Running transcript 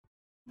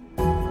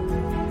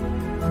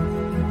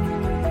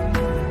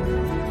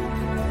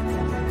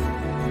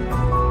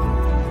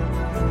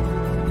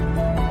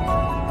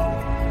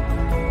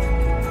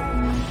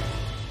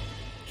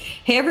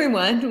Hey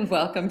everyone,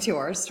 welcome to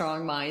our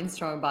Strong Mind,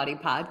 Strong Body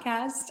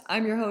podcast.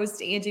 I'm your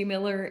host, Angie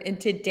Miller, and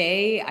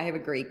today I have a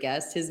great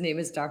guest. His name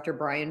is Dr.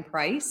 Brian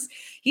Price.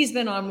 He's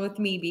been on with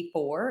me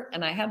before,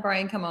 and I had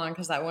Brian come on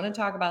because I want to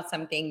talk about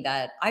something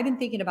that I've been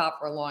thinking about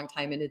for a long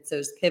time, and it's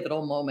those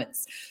pivotal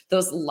moments,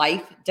 those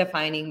life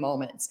defining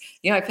moments.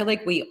 I feel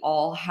like we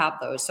all have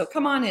those. So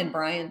come on in,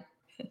 Brian.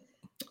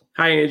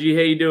 Hi, Angie.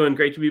 How you doing?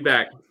 Great to be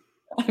back.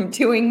 I'm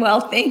doing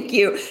well, thank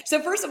you.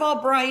 So first of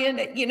all, Brian,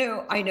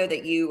 I know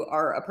that you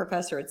are a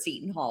professor at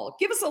Seton Hall.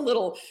 Give us a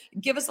little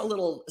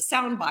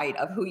soundbite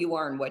of who you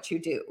are and what you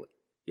do.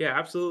 Yeah,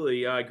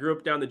 absolutely. I grew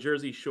up down the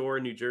Jersey Shore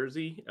in New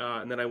Jersey,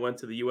 and then I went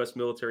to the U.S.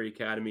 Military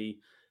Academy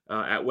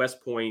at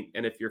West Point.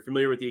 And if you're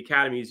familiar with the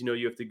academies,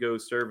 you have to go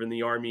serve in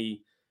the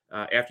Army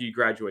after you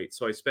graduate.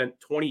 So I spent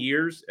 20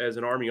 years as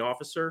an Army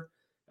officer.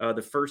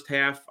 The first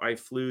half, I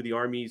flew the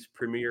Army's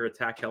premier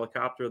attack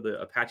helicopter,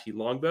 the Apache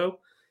Longbow.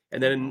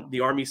 And then Wow. the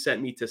Army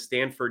sent me to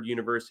Stanford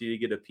University to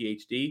get a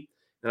PhD.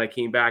 And I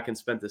came back and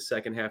spent the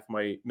second half of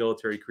my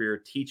military career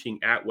teaching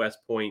at West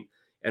Point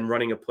and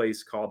running a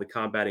place called the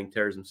Combating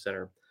Terrorism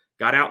Center.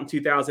 Got out in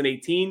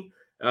 2018.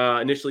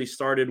 Initially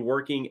started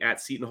working at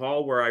Seton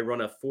Hall, where I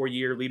run a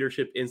 4-year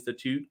leadership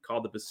institute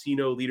called the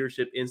Bacino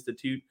Leadership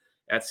Institute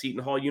at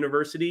Seton Hall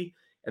University.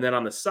 And then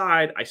on the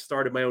side, I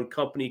started my own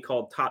company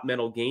called Top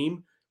Mental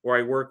Game, where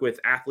I work with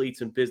athletes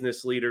and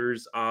business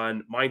leaders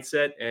on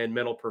mindset and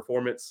mental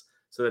performance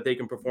so that they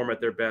can perform at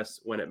their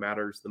best when it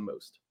matters the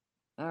most.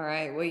 All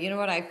right. Well, you know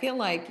what? I feel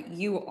like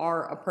you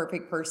are a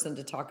perfect person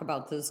to talk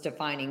about those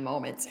defining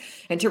moments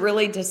and to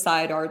really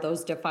decide, are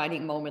those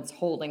defining moments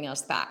holding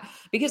us back?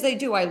 Because they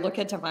do. I look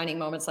at defining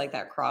moments like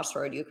that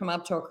crossroad. You come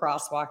up to a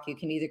crosswalk, you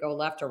can either go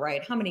left or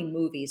right. How many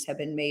movies have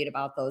been made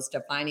about those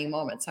defining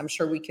moments? I'm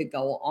sure we could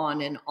go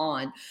on and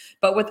on.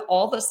 But with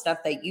all the stuff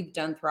that you've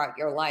done throughout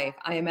your life,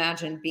 I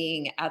imagine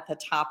being at the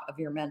top of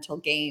your mental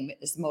game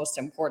is most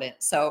important.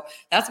 So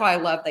that's why I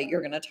love that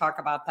you're going to talk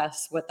about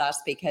this with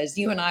us, because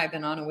you and I have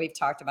been on and we've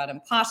talked about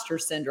imposter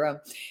syndrome.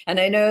 And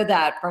I know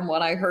that from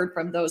what I heard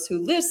from those who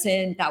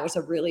listen, that was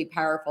a really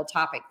powerful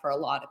topic for a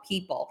lot of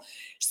people.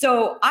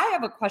 So I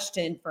have a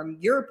question from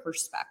your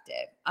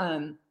perspective.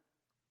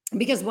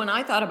 Because when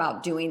I thought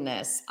about doing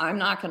this, I'm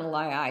not going to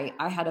lie,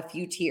 I had a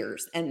few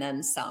tears and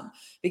then some,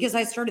 because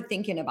I started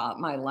thinking about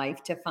my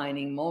life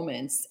defining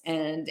moments,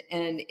 and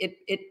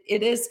it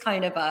is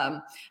kind of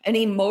an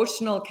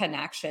emotional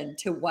connection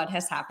to what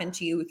has happened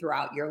to you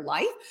throughout your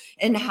life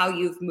and how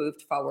you've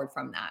moved forward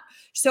from that.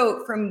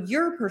 So from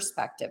your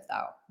perspective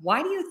though,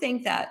 why do you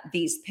think that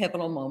these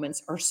pivotal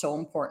moments are so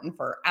important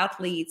for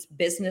athletes,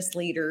 business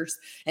leaders,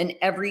 and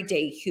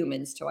everyday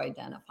humans to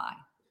identify?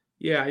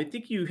 Yeah, I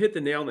think you hit the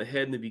nail on the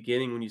head in the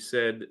beginning when you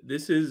said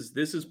this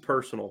is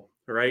personal,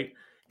 right?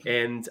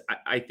 And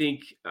I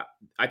think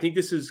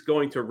this is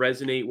going to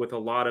resonate with a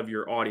lot of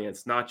your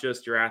audience, not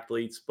just your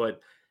athletes,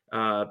 but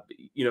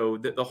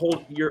the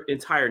whole your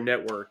entire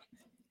network.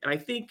 And I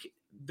think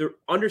the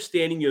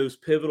understanding those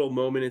pivotal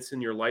moments in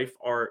your life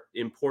are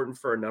important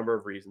for a number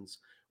of reasons.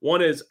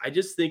 One is I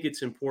just think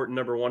it's important,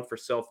 number one, for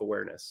self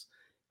awareness.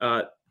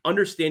 Uh,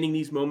 Understanding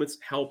these moments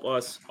help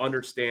us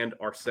understand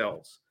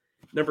ourselves.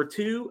 Number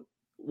two,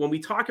 when we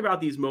talk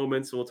about these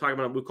moments, and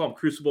we'll call them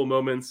crucible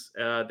moments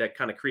that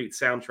kind of create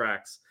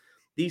soundtracks.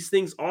 These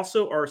things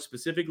also are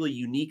specifically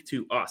unique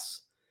to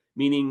us,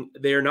 meaning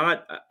they're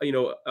not,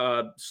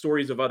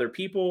 stories of other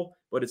people,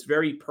 but it's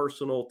very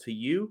personal to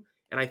you.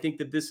 And I think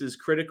that this is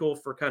critical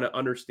for kind of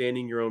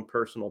understanding your own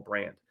personal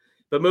brand.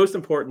 But most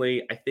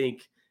importantly, I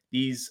think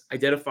these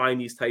identifying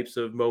these types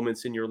of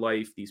moments in your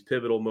life, these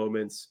pivotal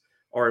moments,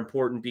 are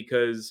important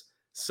because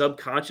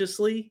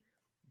subconsciously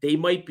they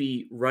might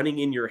be running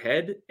in your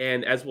head.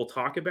 And as we'll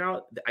talk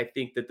about, I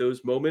think that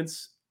those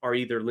moments are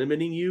either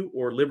limiting you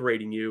or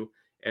liberating you.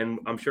 And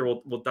I'm sure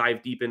we'll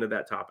dive deep into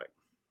that topic.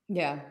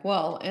 Yeah,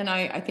 well, and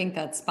I think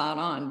that's spot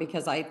on,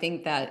 because I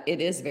think that it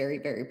is very,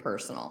 very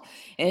personal.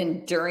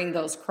 And during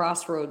those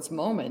crossroads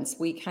moments,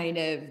 we kind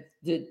of,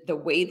 the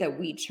way that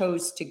we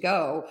chose to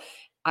go,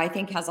 I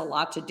think has a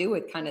lot to do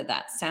with kind of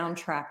that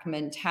soundtrack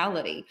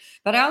mentality.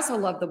 But I also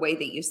love the way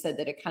that you said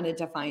that it kind of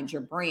defines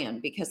your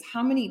brand, because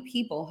how many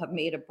people have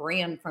made a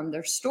brand from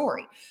their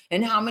story?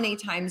 And how many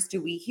times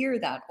do we hear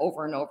that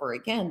over and over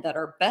again, that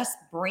our best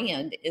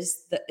brand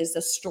is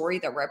the story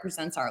that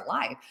represents our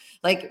life?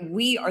 Like,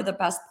 we are the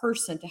best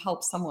person to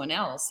help someone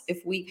else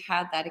if we've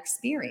had that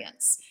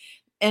experience.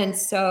 And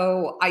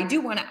so I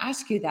do want to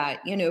ask you that,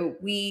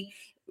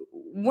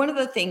 one of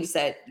the things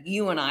that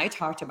you and I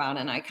talked about,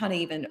 and I kind of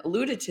even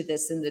alluded to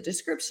this in the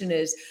description,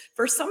 is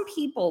for some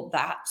people,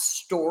 that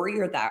story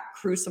or that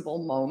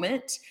crucible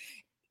moment,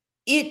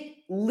 it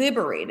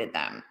liberated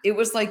them. It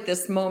was like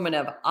this moment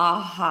of,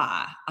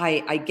 aha,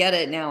 I get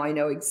it now. I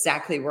know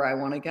exactly where I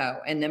want to go.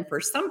 And then for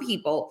some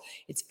people,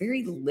 it's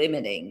very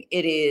limiting.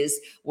 It is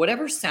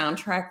whatever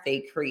soundtrack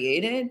they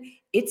created,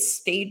 it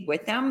stayed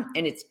with them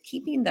and it's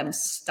keeping them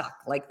stuck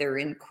like they're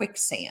in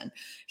quicksand.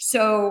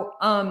 So,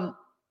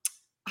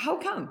 how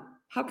come?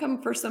 How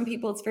come for some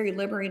people it's very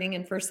liberating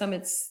and for some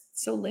it's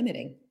so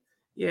limiting?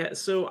 Yeah.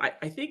 So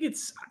I think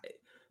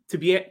To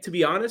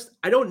be honest,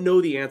 I don't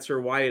know the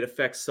answer why it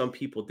affects some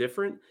people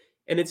different.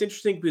 And it's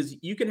interesting because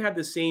you can have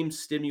the same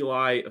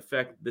stimuli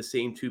affect the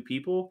same two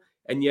people,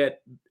 and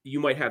yet you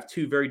might have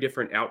two very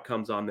different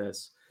outcomes on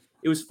this.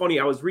 It was funny.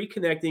 I was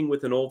reconnecting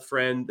with an old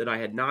friend that I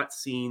had not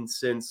seen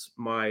since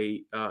my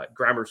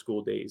grammar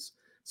school days.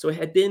 So it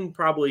had been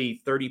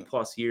probably 30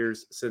 plus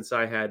years since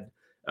I had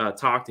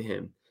talked to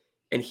him.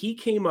 And he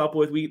came up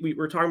with, we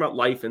were talking about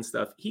life and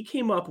stuff. He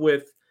came up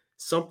with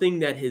something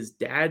that his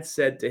dad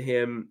said to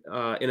him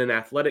in an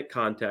athletic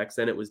context,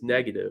 and it was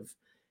negative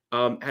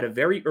at a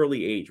very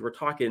early age. We're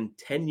talking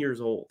 10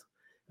 years old.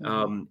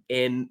 Mhm.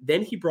 And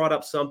then he brought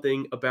up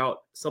something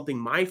about something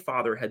my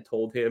father had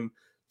told him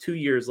 2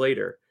 years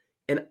later.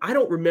 And I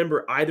don't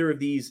remember either of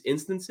these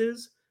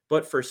instances,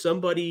 but for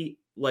somebody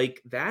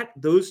like that,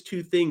 those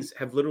two things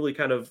have literally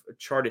kind of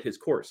charted his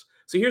course.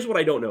 So here's what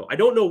I don't know. I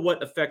don't know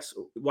what affects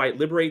why it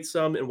liberates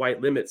some and why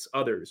it limits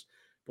others.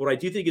 But what I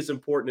do think is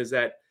important is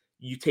that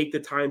you take the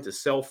time to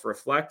self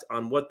reflect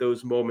on what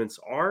those moments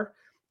are.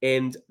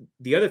 And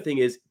the other thing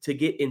is to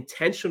get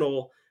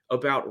intentional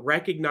about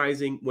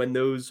recognizing when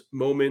those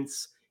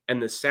moments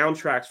and the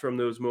soundtracks from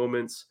those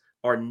moments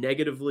are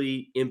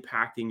negatively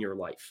impacting your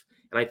life.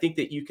 And I think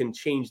that you can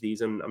change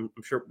these. And I'm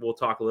sure we'll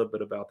talk a little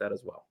bit about that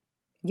as well.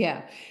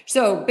 Yeah.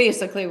 So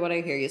basically, what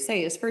I hear you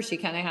say is first, you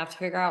kind of have to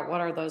figure out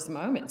what are those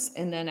moments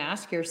and then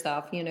ask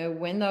yourself,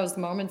 when those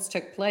moments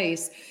took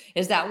place,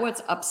 is that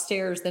what's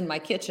upstairs in my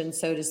kitchen,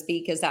 so to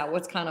speak? Is that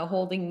what's kind of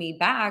holding me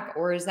back?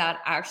 Or is that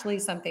actually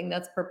something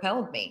that's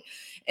propelled me?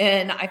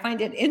 And I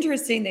find it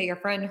interesting that your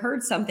friend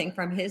heard something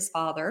from his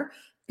father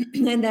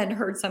and then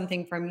heard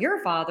something from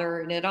your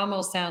father. And it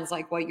almost sounds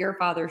like what your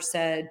father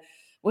said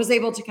was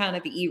able to kind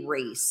of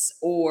erase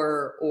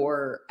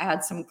or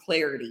add some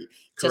clarity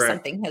to Correct.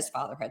 something his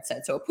father had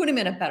said. So it put him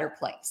in a better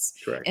place.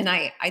 Correct. And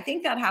I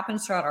think that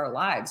happens throughout our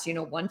lives.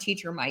 One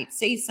teacher might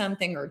say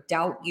something or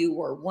doubt you,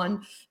 or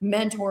one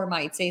mentor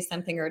might say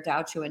something or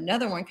doubt you.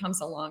 Another one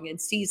comes along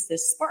and sees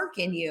this spark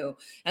in you,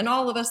 and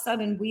all of a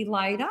sudden we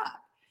light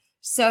up.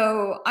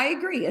 So I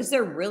agree. Is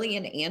there really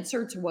an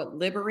answer to what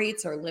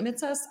liberates or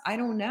limits us? I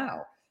don't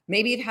know.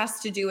 Maybe it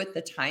has to do with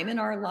the time in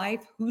our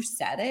life, who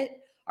said it,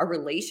 our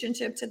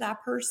relationship to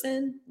that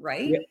person, Yeah,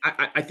 right?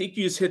 I think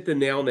you just hit the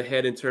nail on the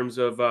head in terms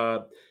of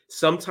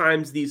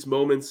sometimes these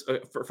moments.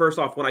 First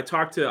off, when I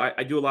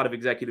do a lot of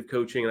executive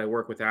coaching and I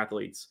work with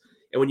athletes.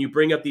 And when you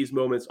bring up these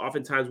moments,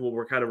 oftentimes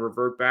we're kind of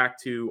revert back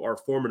to our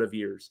formative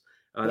years.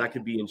 That Yeah.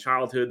 could be in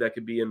childhood, that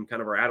could be in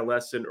kind of our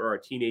adolescent or our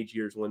teenage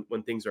years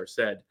when things are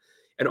said.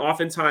 And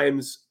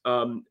oftentimes,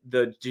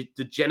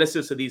 the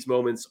genesis of these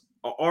moments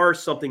are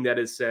something that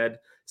is said,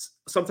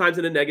 sometimes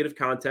in a negative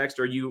context,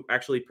 or you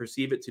actually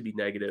perceive it to be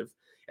negative.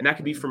 And that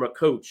could be Mm. from a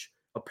coach,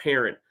 a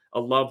parent, a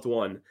loved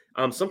one.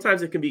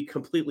 Sometimes it can be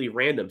completely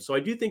random. So I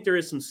do think there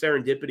is some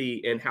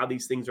serendipity in how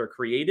these things are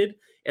created.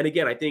 And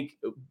again, I think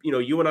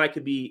you and I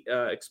could be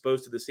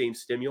exposed to the same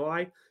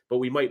stimuli, but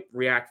we might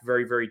react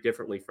very, very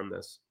differently from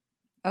this.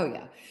 Oh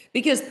yeah,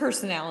 because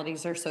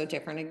personalities are so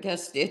different. I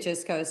guess it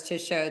just goes to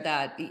show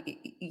that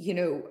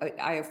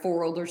I have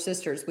four older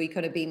sisters. We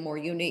could have been more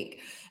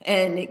unique,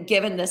 and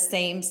given the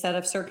same set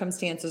of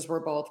circumstances, we're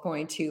both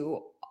going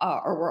to.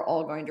 Or we're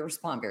all going to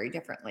respond very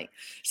differently.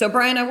 So,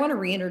 Brian, I want to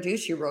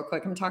reintroduce you real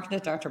quick. I'm talking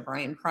to Dr.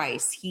 Brian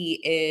Price. He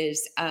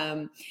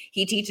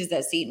teaches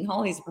at Seton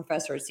Hall. He's a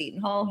professor at Seton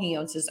Hall. He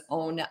owns his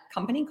own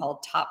company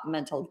called Top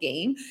Mental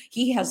Game.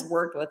 He has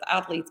worked with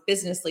athletes,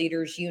 business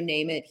leaders, you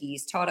name it.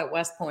 He's taught at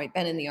West Point,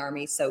 been in the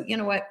Army. So, you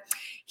know what?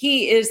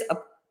 He is a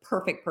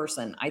perfect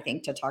person, I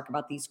think, to talk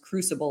about these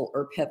crucible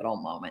or pivotal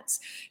moments.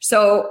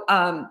 So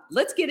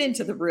let's get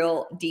into the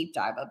real deep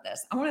dive of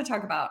this. I want to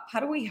talk about how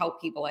do we help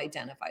people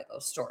identify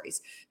those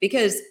stories?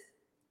 Because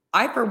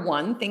I, for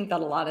one, think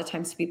that a lot of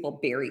times people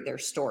bury their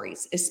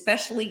stories,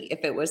 especially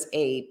if it was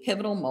a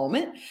pivotal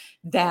moment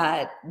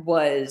that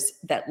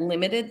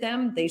limited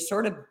them. They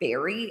sort of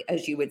bury,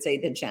 as you would say,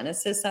 the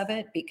genesis of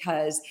it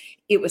because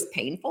it was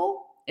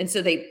painful. And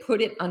so they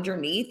put it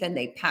underneath and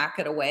they pack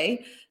it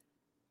away,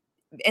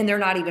 and they're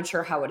not even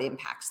sure how it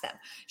impacts them.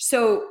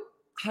 So,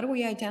 how do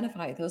we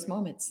identify those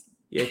moments?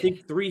 Yeah, I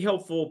think three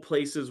helpful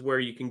places where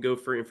you can go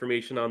for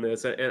information on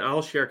this, and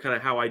I'll share kind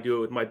of how I do it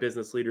with my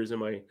business leaders and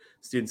my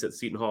students at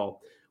Seton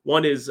Hall.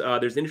 One is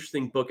there's an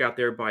interesting book out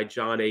there by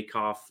John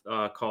Akoff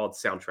called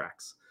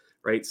Soundtracks,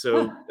 right?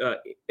 So Huh.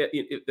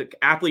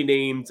 aptly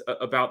named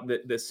about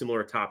this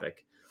similar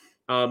topic.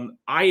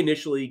 I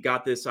initially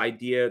got this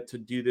idea to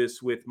do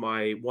this with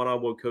my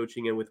one-on-one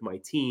coaching and with my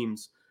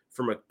teams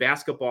from a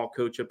basketball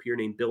coach up here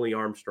named Billy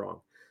Armstrong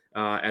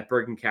at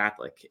Bergen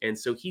Catholic. And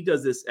so he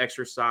does this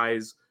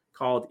exercise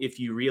called If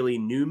You Really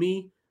Knew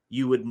Me,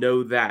 You Would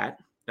Know That.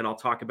 And I'll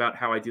talk about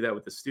how I do that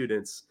with the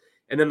students.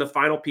 And then the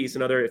final piece,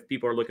 another, if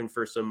people are looking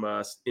for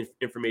some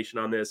information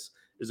on this,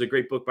 there's a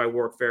great book by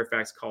Warwick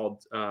Fairfax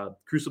called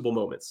Crucible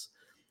Moments.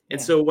 And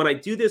Yeah. so when I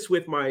do this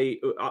with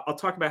I'll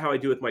talk about how I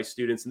do with my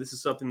students, and this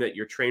is something that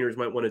your trainers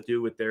might want to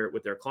do with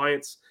their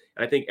clients.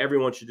 And I think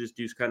everyone should just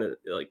do kind of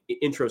like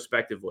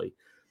introspectively,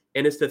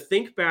 and it's to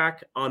think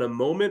back on a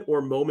moment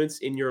or moments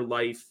in your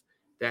life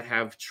that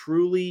have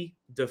truly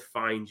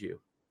defined you?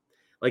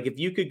 Like if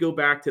you could go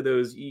back to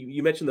those,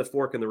 you mentioned the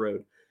fork in the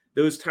road,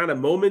 those kind of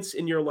moments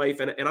in your life,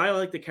 and I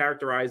like to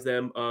characterize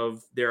them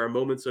of there are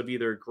moments of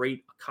either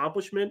great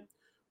accomplishment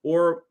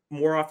or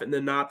more often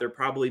than not, they're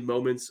probably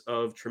moments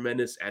of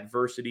tremendous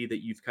adversity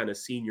that you've kind of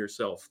seen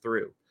yourself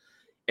through.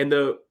 And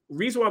the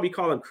reason why we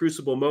call them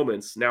crucible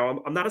moments,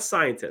 now I'm not a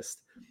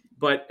scientist,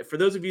 but for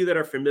those of you that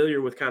are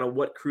familiar with kind of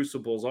what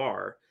crucibles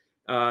are,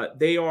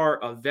 they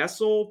are a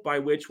vessel by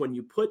which when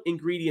you put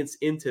ingredients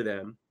into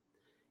them,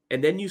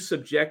 and then you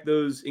subject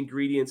those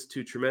ingredients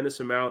to tremendous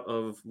amount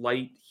of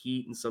light,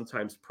 heat, and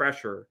sometimes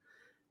pressure,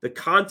 the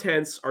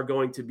contents are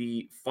going to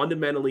be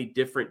fundamentally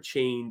different,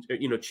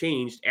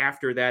 changed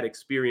after that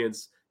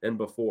experience than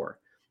before.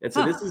 And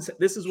so Huh.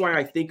 this is why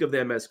I think of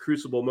them as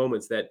crucible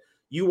moments, that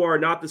you are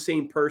not the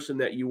same person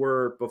that you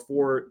were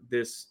before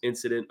this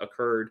incident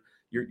occurred.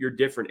 You're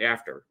different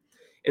after.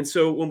 And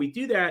so when we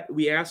do that,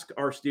 we ask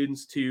our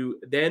students to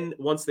then,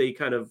 once they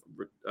kind of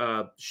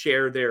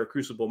share their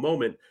crucible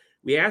moment,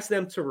 we ask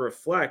them to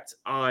reflect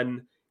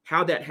on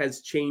how that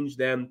has changed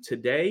them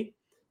today,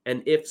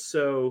 and if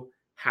so,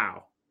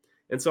 how.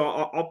 And so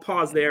I'll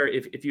pause there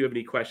if you have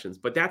any questions.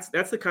 But that's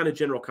the kind of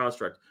general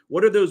construct.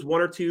 What are those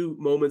one or two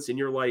moments in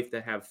your life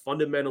that have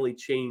fundamentally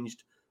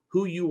changed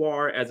who you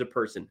are as a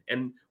person?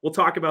 And we'll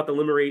talk about the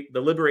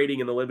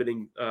liberating and the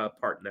limiting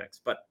part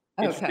next. But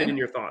interested in Okay.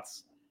 your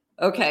thoughts.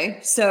 Okay,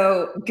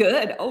 so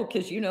good. Oh,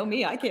 because you know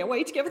me, I can't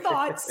wait to give a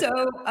thought. So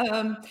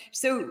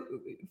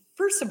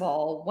first of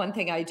all, one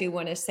thing I do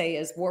want to say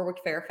is Warwick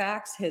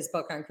Fairfax, his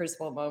book on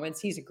Crucible Moments.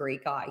 He's a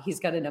great guy.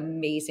 He's got an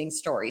amazing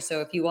story.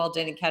 So if you all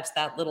didn't catch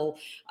that little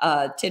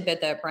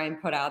tidbit that Brian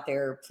put out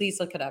there, please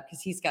look it up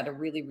because he's got a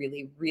really,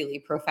 really, really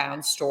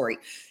profound story.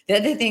 The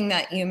other thing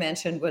that you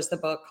mentioned was the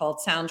book called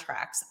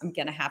Soundtracks. I'm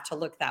gonna have to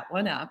look that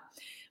one up.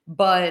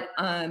 But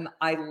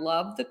I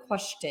love the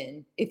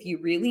question. If you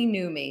really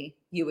knew me,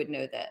 you would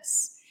know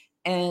this.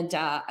 And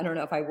I don't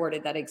know if I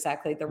worded that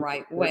exactly the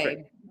right Perfect.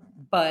 way,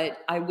 but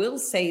I will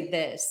say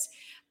this.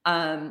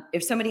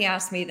 If somebody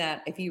asked me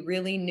that, if you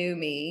really knew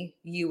me,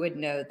 you would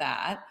know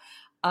that.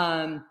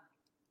 Um,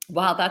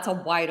 Wow, that's a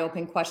wide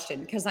open question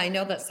because I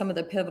know that some of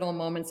the pivotal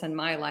moments in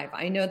my life,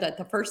 I know that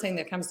the first thing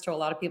that comes to a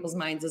lot of people's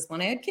minds is when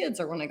I had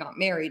kids or when I got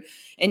married.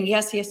 And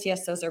yes, yes,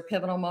 yes, those are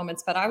pivotal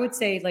moments. But I would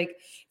say, like,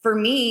 for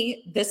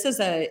me, this is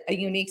a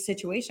unique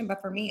situation. But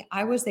for me,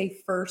 I was a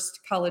first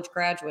college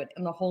graduate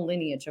in the whole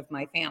lineage of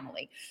my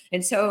family.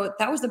 And so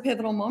that was a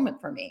pivotal moment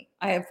for me.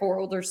 I have four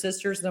older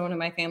sisters. No one in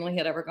my family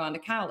had ever gone to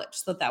college.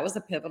 So that was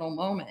a pivotal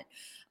moment.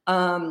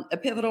 A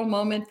pivotal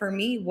moment for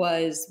me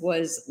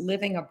was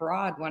living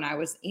abroad when I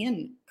was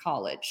in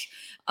college,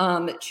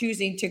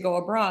 choosing to go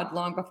abroad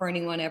long before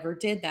anyone ever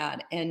did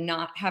that, and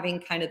not having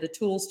kind of the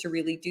tools to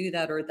really do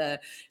that or the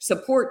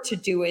support to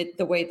do it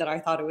the way that I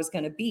thought it was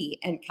going to be,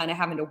 and kind of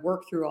having to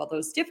work through all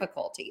those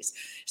difficulties.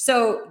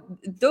 So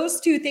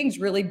those two things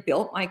really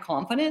built my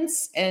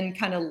confidence and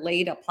kind of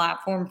laid a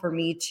platform for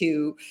me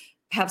to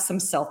have some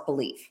self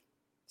belief.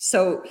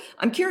 So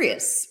I'm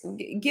curious,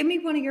 give me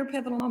one of your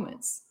pivotal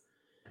moments.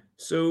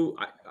 So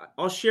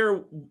I'll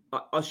share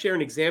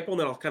an example, and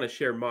then I'll kind of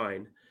share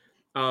mine.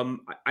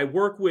 I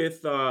work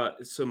with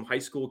some high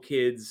school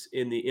kids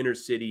in the inner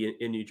city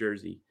in New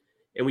Jersey,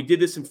 and we did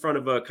this in front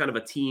of a kind of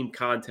a team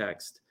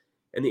context.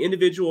 And the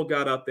individual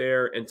got up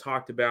there and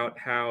talked about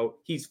how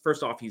he's,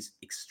 first off, he's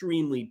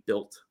extremely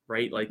built,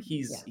 right? Like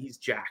Yeah. he's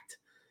jacked.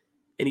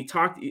 And he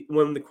talked,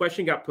 when the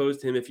question got posed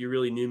to him, if you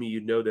really knew me,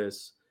 you'd know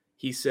this.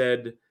 He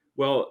said,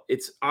 "Well,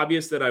 it's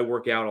obvious that I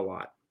work out a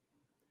lot."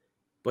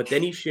 But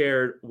then he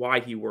shared why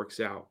he works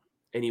out.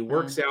 And he Uh,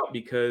 works out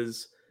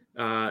because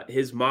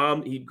his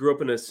mom, he grew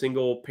up in a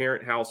single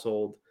parent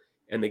household,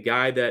 and the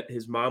guy that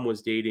his mom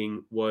was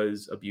dating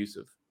was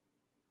abusive,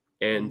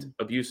 and mm.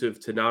 abusive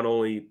to not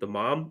only the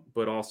mom,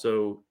 but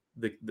also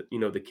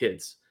the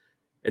kids.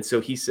 And so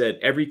he said,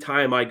 every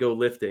time I go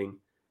lifting,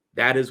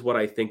 that is what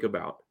I think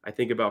about. I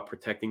think about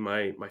protecting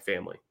my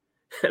family.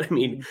 And I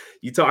mean, Mhm.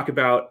 you talk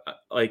about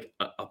like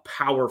a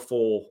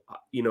powerful,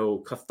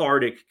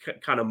 cathartic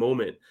kind of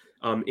moment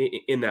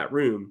in that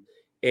room,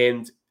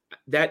 and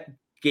that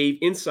gave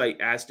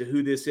insight as to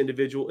who this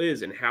individual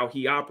is and how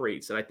he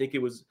operates. And I think it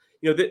was,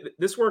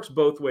 this works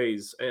both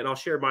ways. And I'll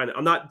share mine.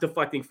 I'm not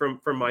deflecting from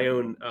my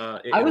own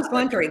I in a was second.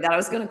 wondering that. I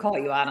was gonna call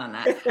you out on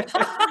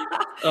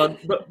that.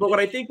 But what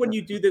I think when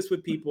you do this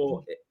with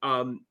people,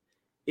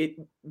 it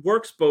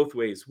works both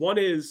ways. One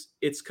is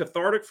it's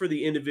cathartic for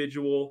the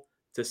individual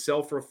to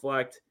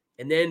self-reflect,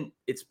 and then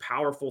it's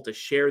powerful to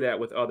share that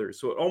with others.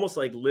 So it almost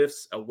like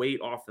lifts a weight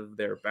off of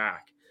their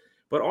back.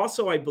 But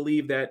also, I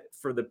believe that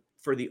for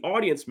the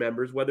audience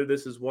members, whether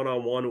this is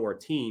one-on-one or a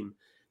team,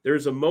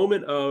 there's a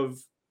moment of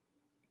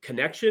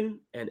connection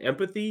and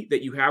empathy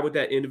that you have with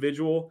that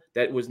individual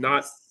that was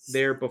not Yes.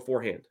 there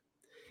beforehand.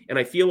 And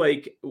I feel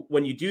like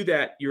when you do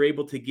that, you're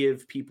able to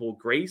give people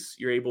grace.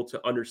 You're able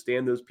to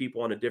understand those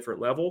people on a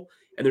different level,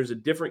 and there's a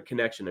different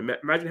connection.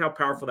 Imagine how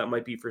powerful that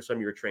might be for some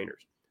of your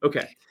trainers.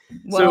 Okay,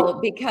 so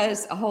Well,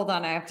 because hold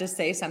on, I have to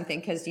say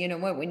something because you know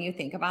what? When you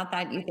think about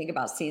that, you think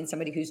about seeing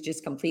somebody who's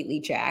just completely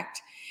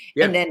jacked,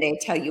 and yeah, then they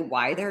tell you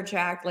why they're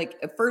jacked. Like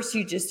at first,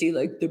 you just see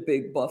like the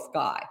big buff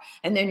guy,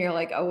 and then you're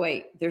like, oh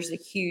wait, there's a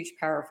huge,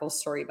 powerful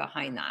story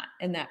behind that,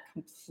 and that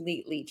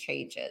completely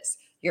changes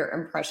your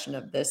impression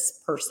of this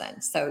person.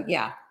 So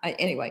yeah.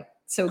 Anyway,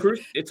 so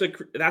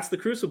that's the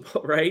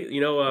crucible, right?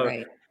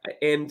 right,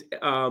 And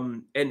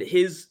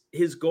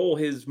his goal,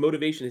 his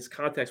motivation, his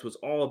context was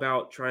all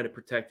about trying to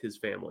protect his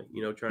family,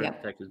 trying to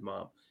yep. protect his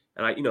mom.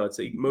 And it's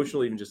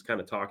emotional even just kind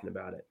of talking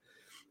about it.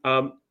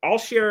 I'll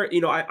share,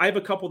 I have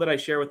a couple that I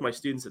share with my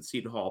students at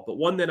Seton Hall, but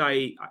one that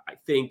I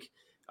think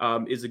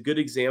is a good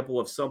example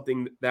of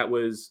something that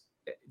was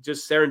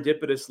just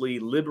serendipitously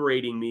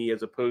liberating me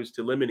as opposed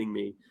to limiting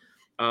me.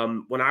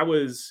 When I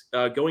was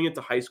going into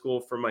high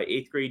school from my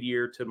eighth grade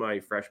year to my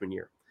freshman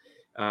year,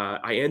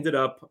 I ended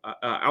up,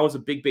 I was a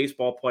big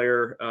baseball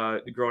player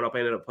growing up. I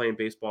ended up playing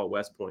baseball at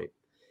West Point.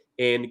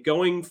 And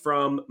going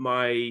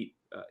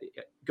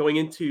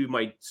into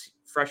my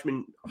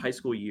freshman high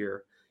school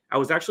year, I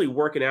was actually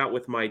working out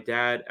with my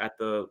dad at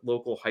the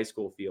local high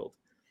school field.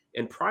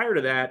 And prior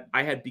to that,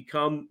 I had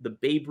become the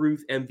Babe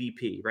Ruth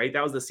MVP, right?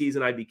 That was the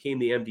season I became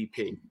the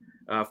MVP.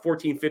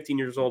 14, 15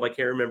 years old. I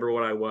can't remember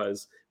what I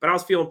was, but I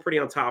was feeling pretty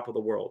on top of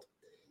the world.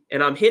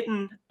 And I'm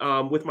hitting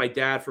with my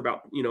dad for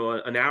about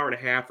an hour and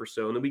a half or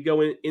so, and then we go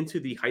into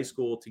the high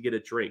school to get a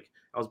drink.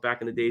 I was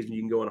back in the days when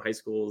you can go in high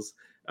schools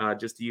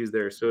just to use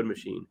their soda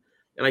machine.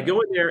 And I go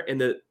Right. in there,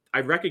 and I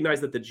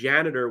recognized that the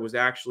janitor was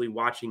actually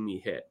watching me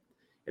hit.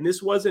 And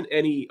this wasn't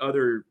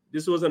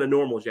this wasn't a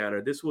normal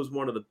janitor. This was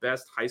one of the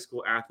best high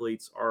school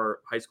athletes our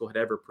high school had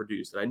ever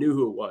produced. And I knew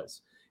who it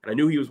was, and I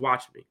knew he was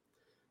watching me.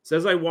 So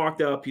as I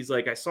walked up, he's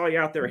like, "I saw you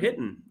out there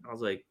hitting." I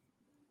was like,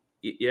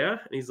 "Yeah."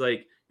 And he's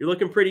like, "You're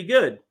looking pretty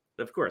good."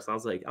 And of course, I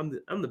was like, I'm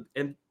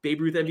the Babe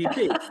Ruth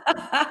MVP."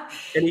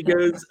 And he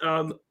goes,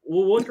 "Well,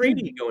 what grade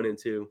are you going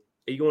into?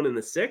 Are you going in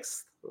the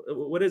sixth?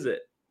 What is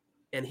it?"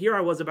 And here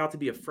I was about to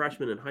be a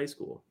freshman in high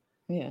school.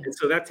 Yeah. And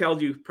so that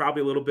tells you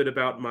probably a little bit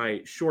about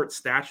my short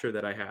stature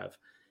that I have.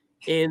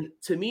 And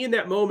to me, in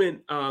that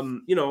moment,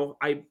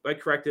 I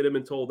corrected him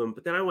and told him.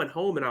 But then I went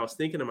home and I was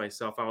thinking to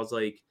myself, I was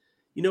like,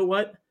 you know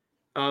what?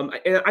 And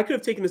I could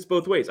have taken this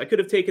both ways. I could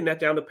have taken that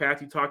down the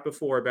path you talked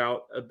before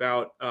about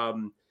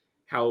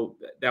how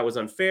that was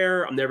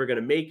unfair. I'm never going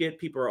to make it.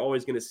 People are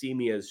always going to see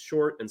me as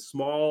short and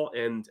small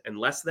and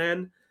less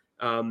than.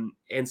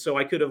 And so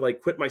I could have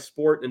like quit my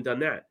sport and done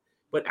that.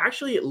 But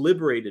actually, it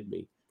liberated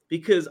me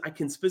because I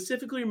can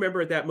specifically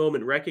remember at that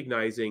moment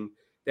recognizing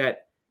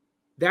that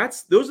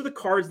those are the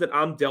cards that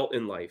I'm dealt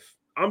in life.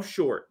 I'm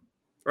short,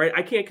 right?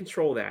 I can't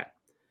control that.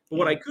 But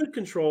what I Yeah. could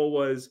control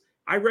was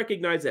I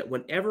recognized that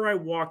whenever I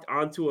walked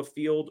onto a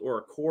field or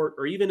a court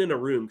or even in a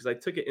room, because I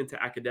took it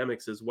into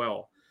academics as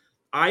well,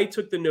 I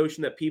took the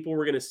notion that people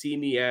were going to see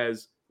me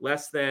as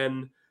less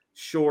than,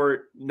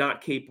 short,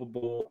 not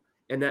capable,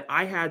 and that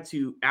I had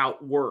to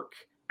outwork,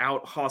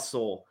 out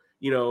hustle,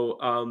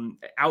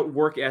 out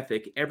work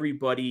ethic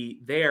everybody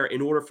there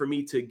in order for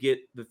me to get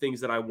the things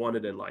that I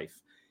wanted in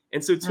life.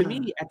 And so to Uh,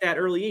 me, at that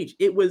early age,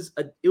 it was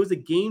a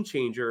game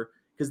changer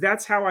because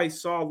that's how I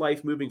saw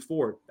life moving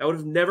forward. That would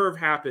have never have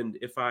happened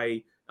if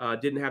I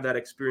didn't have that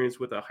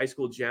experience with a high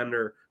school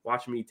janitor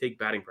watching me take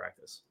batting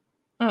practice.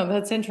 Oh,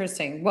 that's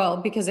interesting. Well,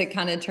 because it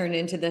kind of turned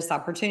into this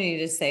opportunity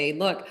to say,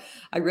 look,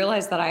 I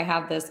realize that I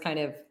have this kind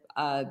of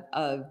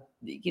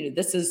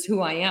this is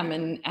who I am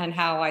and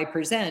how I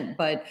present,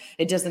 but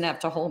it doesn't have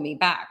to hold me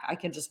back. I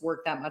can just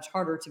work that much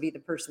harder to be the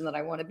person that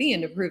I want to be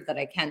and to prove that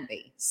I can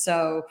be.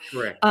 So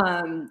Correct.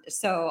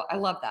 so I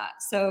love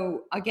that.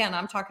 So again,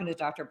 I'm talking to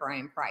Dr.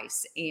 Brian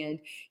Price, and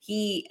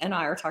he and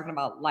I are talking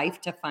about life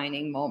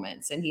defining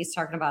moments. And he's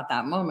talking about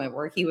that moment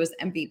where he was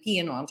MVP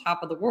and on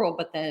top of the world,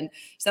 but then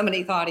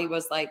somebody thought he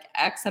was like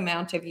X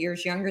amount of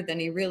years younger than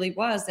he really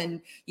was.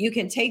 And you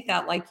can take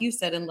that, like you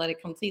said, and let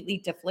it completely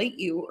deflate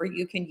you, or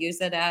you can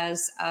use it as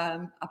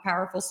a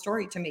powerful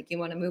story to make you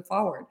want to move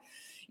forward.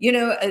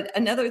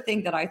 Another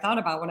thing that I thought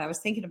about when I was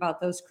thinking about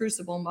those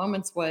crucible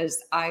moments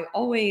was I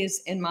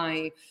always in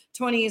my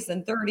 20s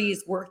and 30s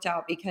worked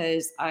out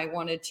because I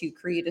wanted to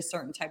create a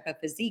certain type of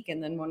physique.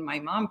 And then when my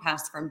mom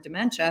passed from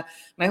dementia,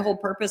 my whole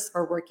purpose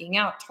for working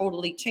out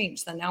totally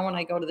changed. So now when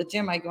I go to the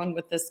gym, I go in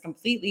with this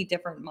completely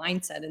different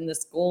mindset and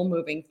this goal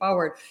moving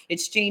forward.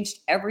 It's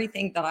changed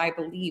everything that I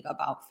believe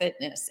about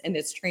fitness, and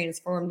it's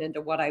transformed into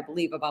what I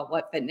believe about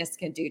what fitness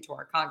can do to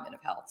our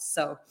cognitive health.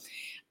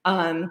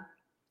 Um,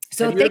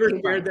 so Have you thank ever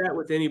you, shared Brian. that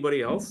with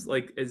anybody else?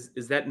 Like, is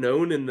that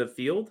known in the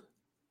field?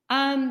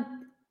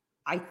 Um,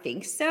 I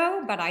think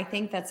so, but I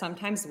think that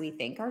sometimes we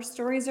think our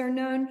stories are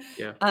known.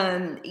 Yeah.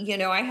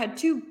 I had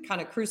two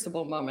kind of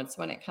crucible moments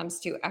when it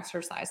comes to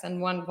exercise.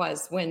 And one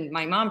was when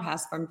my mom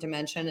passed from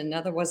dementia, and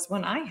another was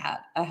when I had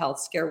a health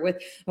scare with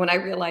when I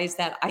realized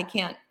that I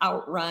can't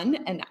outrun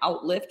and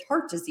outlift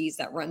heart disease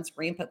that runs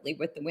rampantly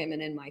with the women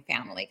in my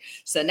family.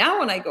 So now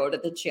when I go to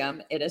the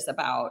gym, it is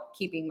about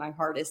keeping my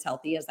heart as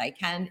healthy as I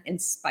can in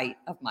spite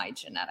of my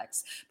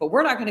genetics. But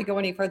we're not going to go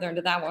any further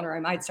into that one or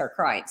I might start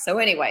crying. So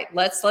anyway,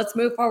 let's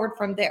move forward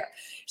from there.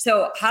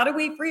 So how do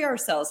we free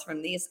ourselves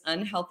from these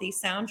unhealthy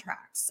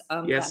soundtracks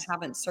that Yes.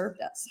 haven't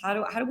served us? How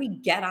do we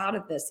get out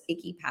of this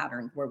icky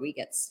pattern where we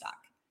get stuck?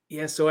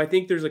 Yeah, so I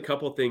think there's a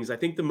couple things. I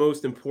think the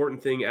most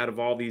important thing out of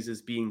all these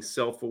is being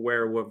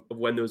self-aware of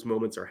when those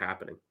moments are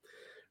happening,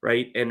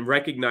 right? And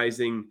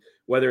recognizing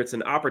whether it's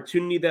an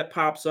opportunity that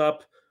pops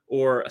up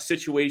or a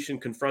situation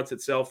confronts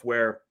itself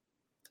where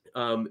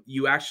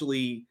you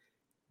actually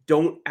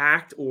don't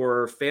act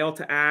or fail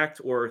to act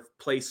or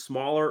play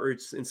smaller, or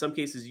it's, in some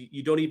cases,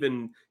 you don't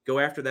even go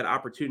after that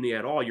opportunity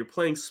at all. You're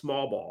playing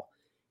small ball.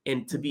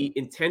 And to Mhm. be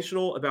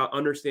intentional about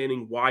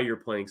understanding why you're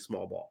playing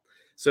small ball.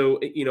 So,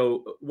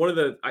 one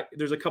of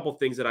there's a couple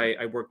things that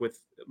I work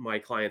with my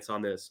clients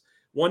on this.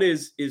 One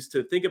is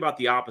to think about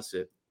the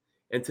opposite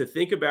and to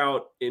think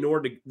about, in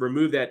order to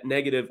remove that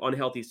negative,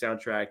 unhealthy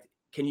soundtrack,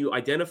 can you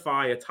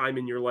identify a time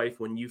in your life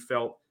when you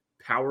felt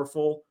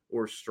powerful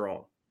or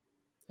strong?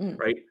 Mm.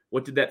 Right?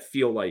 What did that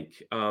feel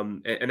like?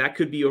 And that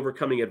could be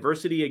overcoming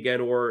adversity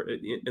again, or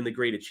in the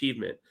great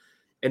achievement.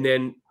 And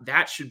then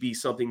that should be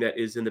something that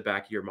is in the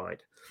back of your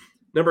mind.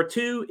 Number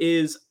two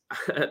is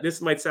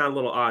this might sound a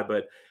little odd,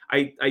 but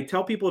I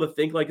tell people to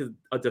think like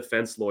a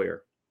defense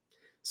lawyer.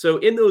 So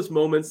in those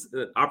moments,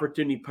 the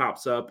opportunity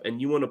pops up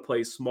and you want to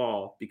play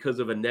small because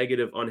of a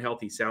negative,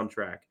 unhealthy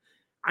soundtrack.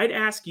 I'd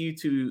ask you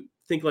to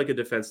think like a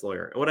defense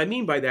lawyer. And what I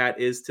mean by that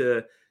is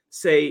to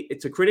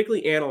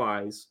critically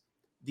analyze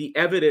the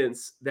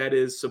evidence that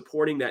is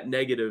supporting that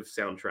negative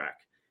soundtrack.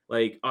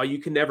 Like, oh, you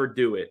can never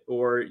do it,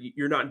 or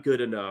you're not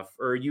good enough,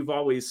 or you've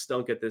always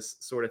stunk at this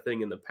sort of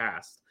thing in the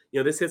past.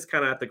 This hits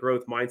kind of at the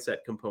growth mindset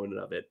component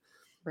of it.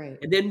 Right.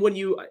 And then when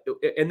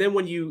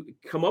you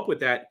come up with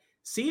that,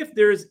 see if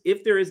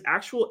there is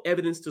actual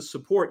evidence to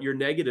support your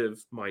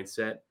negative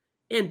mindset,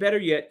 and better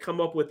yet,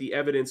 come up with the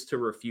evidence to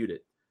refute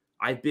it.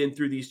 I've been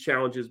through these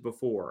challenges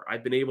before.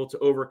 I've been able to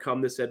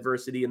overcome this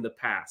adversity in the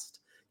past.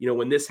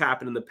 When this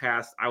happened in the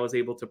past, I was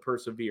able to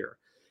persevere.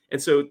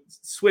 And so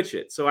switch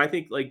it. So I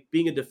think like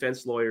being a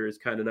defense lawyer is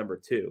kind of number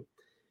two.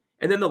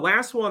 And then the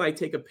last one, I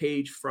take a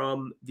page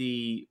from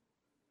the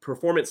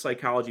performance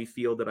psychology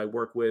field that I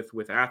work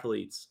with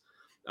athletes,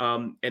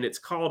 and it's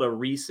called a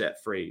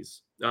reset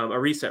phrase, a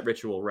reset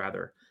ritual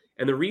rather.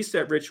 And the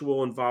reset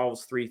ritual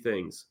involves three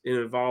things. It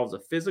involves a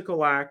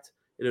physical act,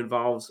 it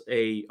involves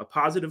a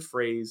positive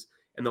phrase,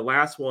 and the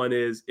last one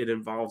is it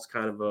involves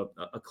kind of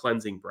a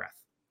cleansing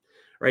breath,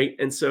 right?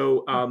 And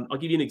so I'll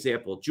give you an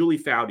example. Julie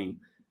Foudy,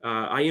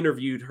 I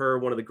interviewed her,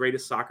 one of the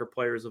greatest soccer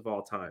players of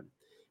all time.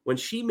 When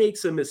she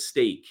makes a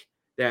mistake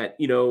that,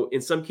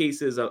 in some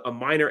cases, a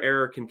minor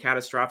error can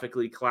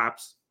catastrophically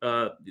collapse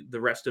the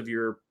rest of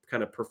your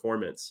kind of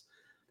performance.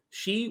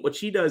 What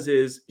she does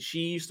is she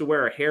used to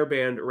wear a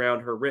hairband around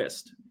her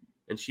wrist,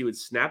 and she would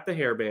snap the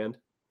hairband.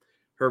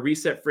 Her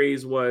reset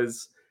phrase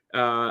was,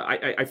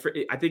 I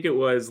think it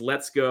was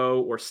 "Let's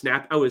go" or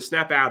 "Snap." Oh, it was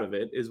 "Snap out of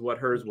it" is what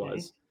hers Okay.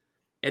 was.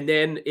 And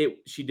then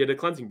she did a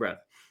cleansing breath,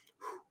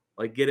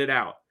 like get it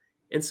out.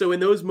 And so in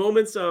those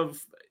moments of,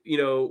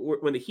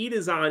 when the heat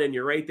is on and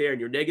you're right there and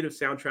your negative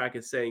soundtrack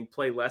is saying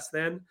play less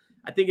than,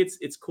 I think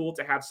it's cool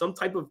to have some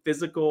type of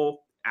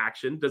physical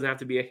action. Doesn't have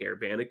to be a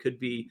hairband. It could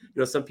be,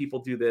 some people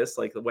do this,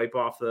 like wipe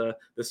off the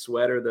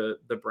sweat or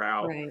the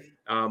brow. Right.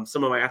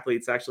 Some of my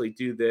athletes actually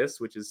do this,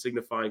 which is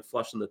signifying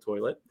flushing the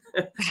toilet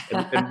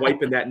and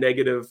wiping that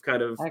negative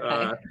kind of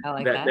Okay. I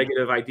like that that.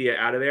 negative idea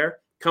out of there.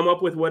 Come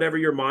up with whatever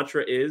your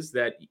mantra is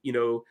that,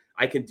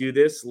 I can do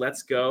this.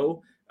 Let's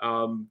go.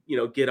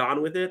 Get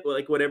on with it,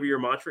 like whatever your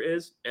mantra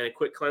is, and a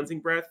quick cleansing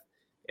breath.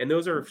 And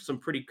those are some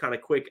pretty kind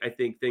of quick, I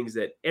think, things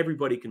that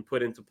everybody can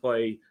put into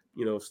play,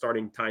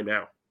 starting time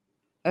now.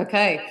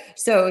 Okay.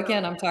 So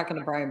again, I'm talking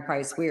to Brian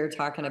Price. We are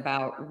talking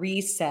about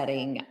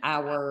resetting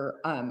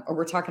or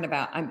we're talking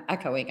about, I'm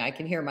echoing. I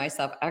can hear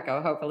myself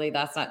echo. Hopefully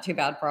that's not too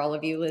bad for all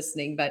of you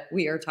listening, but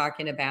we are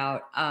talking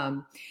about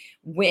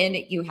when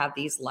you have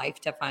these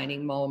life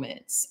defining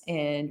moments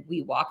and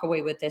we walk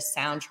away with this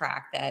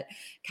soundtrack that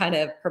kind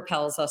of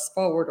propels us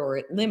forward or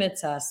it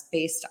limits us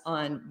based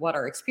on what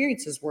our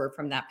experiences were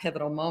from that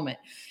pivotal moment.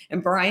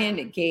 And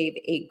Brian gave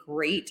a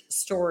great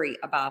story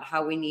about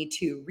how we need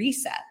to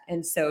reset.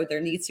 And so there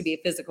needs to be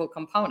a physical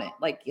component,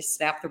 like you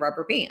snap the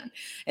rubber band.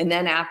 And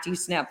then after you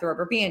snap the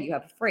rubber band, you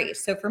have a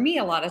phrase. So for me,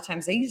 a lot of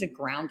times I use a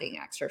grounding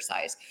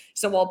exercise.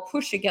 So I'll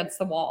push against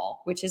the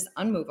wall, which is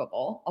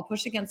unmovable. I'll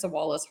push against the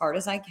wall as hard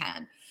as I can.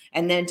 again.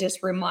 And then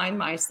just remind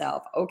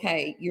myself,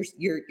 okay,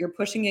 you're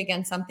pushing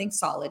against something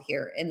solid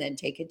here, and then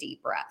take a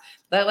deep breath.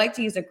 But I like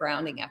to use a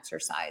grounding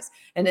exercise.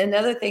 And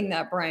another thing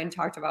that Brian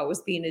talked about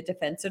was being a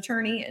defense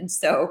attorney. And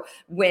so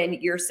when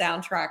your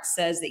soundtrack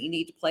says that you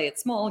need to play it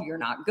small, you're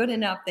not good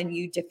enough, then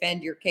you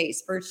defend your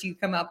case. First, you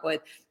come up with,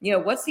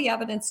 what's the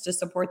evidence to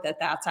support that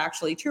that's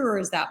actually true, or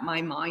is that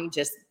my mind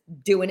just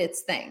doing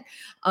its thing?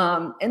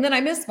 And then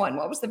I missed one.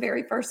 What was the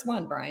very first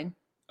one, Brian?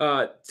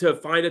 To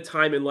find a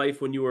time in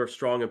life when you are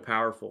strong and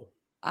powerful.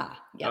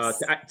 Yes.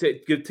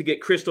 To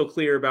get crystal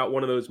clear about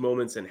one of those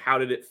moments and how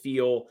did it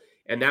feel,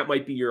 and that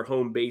might be your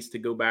home base to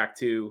go back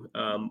to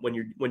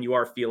when you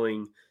are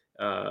feeling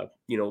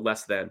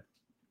less than.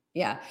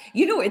 Yeah.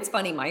 It's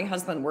funny. My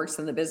husband works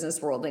in the business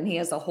world, and he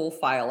has a whole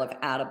file of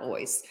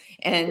attaboys.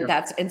 And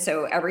Yeah. and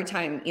so every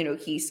time,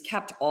 he's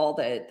kept all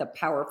the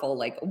powerful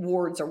like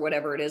awards or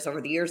whatever it is over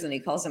the years, and he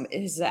calls them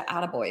his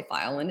attaboy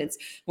file. And it's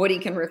what he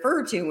can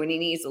refer to when he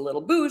needs a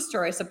little boost.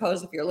 Or I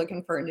suppose if you're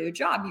looking for a new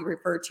job, you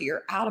refer to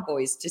your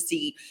attaboys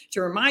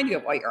to remind you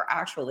of what your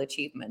actual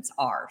achievements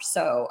are.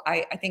 So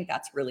I think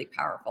that's really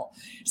powerful.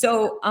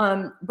 So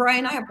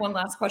Brian, I have one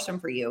last question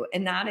for you.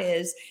 And that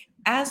is,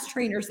 as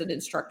trainers and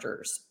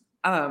instructors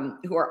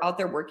who are out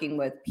there working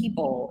with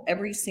people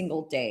every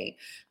single day,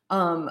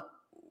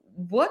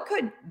 what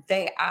could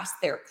they ask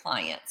their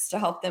clients to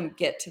help them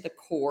get to the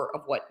core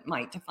of what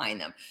might define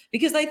them?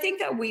 Because I think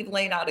that we've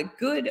laid out a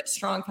good,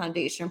 strong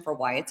foundation for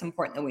why it's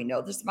important that we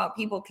know this about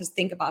people. Because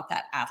think about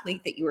that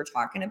athlete that you were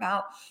talking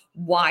about,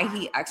 why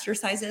he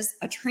exercises.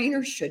 A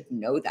trainer should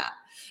know that.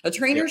 A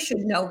trainer should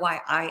know why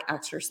I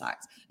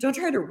exercise. Don't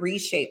try to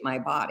reshape my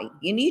body.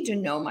 You need to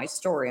know my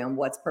story on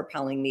what's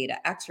propelling me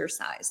to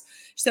exercise.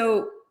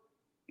 So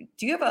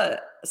do you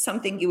have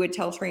something you would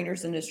tell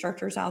trainers and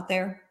instructors out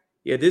there?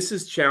 Yeah, this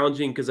is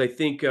challenging because I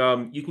think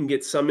you can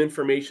get some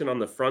information on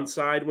the front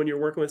side when you're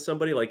working with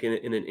somebody, like in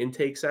an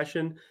intake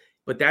session,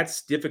 but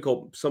that's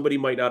difficult. Somebody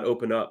might not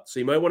open up. So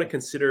you might want to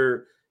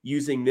consider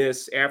using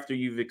this after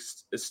you've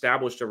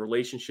established a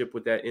relationship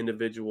with that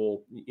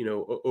individual,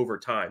 over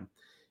time.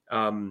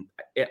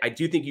 I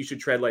do think you should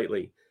tread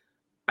lightly.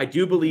 I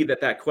do believe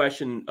that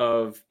question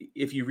of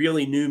if you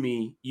really knew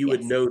me, you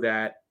would Yes. know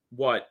that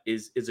what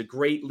is a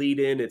great lead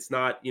in. It's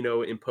not,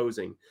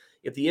 imposing.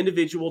 If the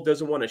individual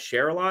doesn't want to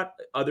share a lot,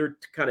 other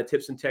kind of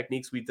tips and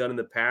techniques we've done in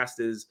the past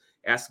is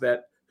ask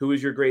that, who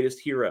is your greatest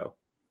hero?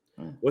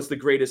 Mm. What's the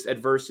greatest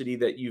adversity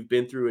that you've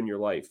been through in your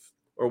life?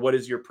 Or what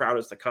is your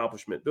proudest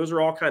accomplishment? Those are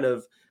all kind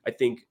of, I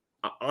think,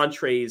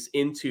 entrees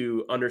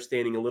into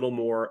understanding a little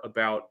more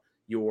about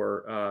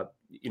your,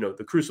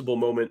 the crucible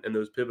moment and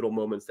those pivotal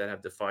moments that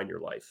have defined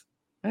your life.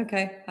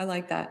 Okay, I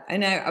like that.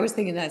 And I was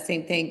thinking that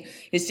same thing.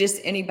 It's just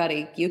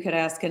anybody, you could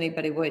ask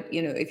anybody what,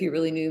 if you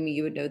really knew me,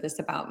 you would know this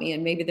about me.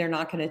 And maybe they're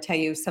not going to tell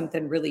you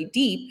something really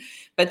deep,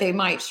 but they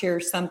might share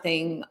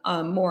something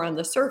more on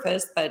the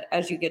surface. But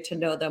as you get to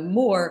know them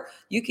more,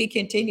 you can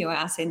continue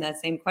asking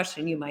that same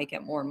question. You might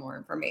get more and more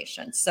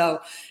information.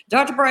 So,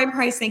 Dr. Brian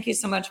Price, thank you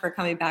so much for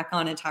coming back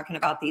on and talking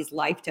about these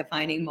life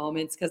defining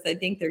moments, because I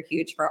think they're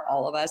huge for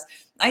all of us.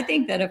 I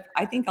think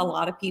a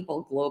lot of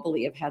people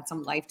globally have had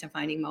some life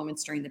defining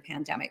moments during the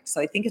pandemic.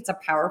 So I think it's a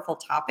powerful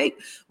topic.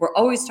 We're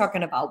always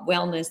talking about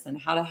wellness and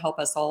how to help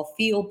us all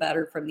feel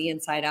better from the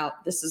inside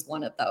out. This is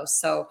one of those.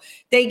 So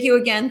thank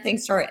you again.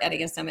 Thanks to our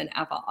EDSM and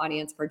APA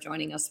audience for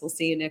joining us. We'll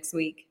see you next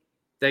week.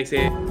 Thanks,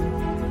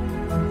 Andy.